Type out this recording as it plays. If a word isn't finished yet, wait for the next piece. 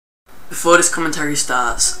Before this commentary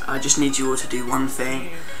starts, I just need you all to do one thing.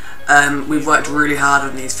 We've worked really hard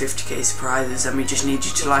on these 50k surprises, and we just need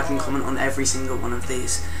you to like and comment on every single one of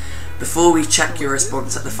these. Before we check your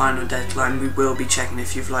response at the final deadline, we will be checking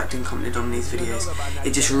if you've liked and commented on these videos.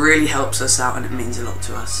 It just really helps us out and it means a lot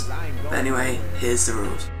to us. But anyway, here's the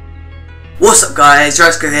rules. What's up guys,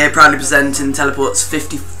 Subscirbe here, proudly presenting Teleport's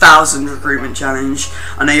 50,000 recruitment challenge.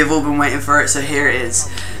 I know you've all been waiting for it, so here it is.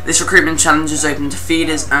 This recruitment challenge is open to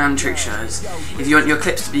feeders and trick shows. If you want your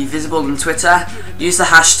clips to be visible on Twitter, use the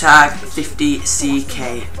hashtag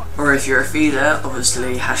 50ck. Or if you're a feeder,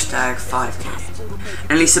 obviously hashtag 5k.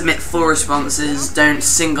 Only submit full responses, don't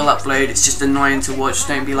single upload, it's just annoying to watch.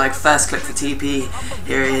 Don't be like, first click for TP,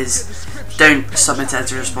 here it is. Don't submit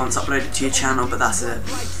as a response, upload it to your channel, but that's it.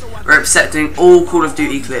 We're accepting all Call of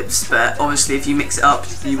Duty clips, but obviously if you mix it up,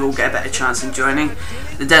 you will get a better chance of joining.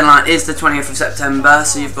 The deadline is the 20th of September,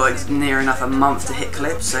 so you've got near enough a month to hit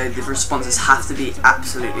clips, so the responses have to be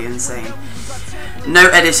absolutely insane. No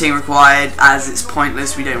editing required, as it's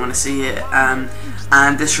pointless, we don't want to see it,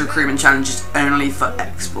 and this recruitment challenge is only for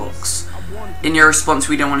Xbox. In your response,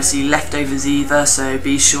 we don't want to see leftovers either, so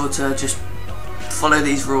be sure to just follow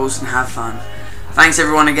these rules and have fun. Thanks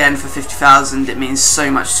everyone again for 50,000, it means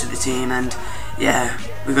so much to the team, and yeah,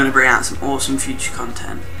 we're going to bring out some awesome future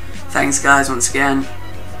content. Thanks guys once again,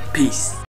 peace.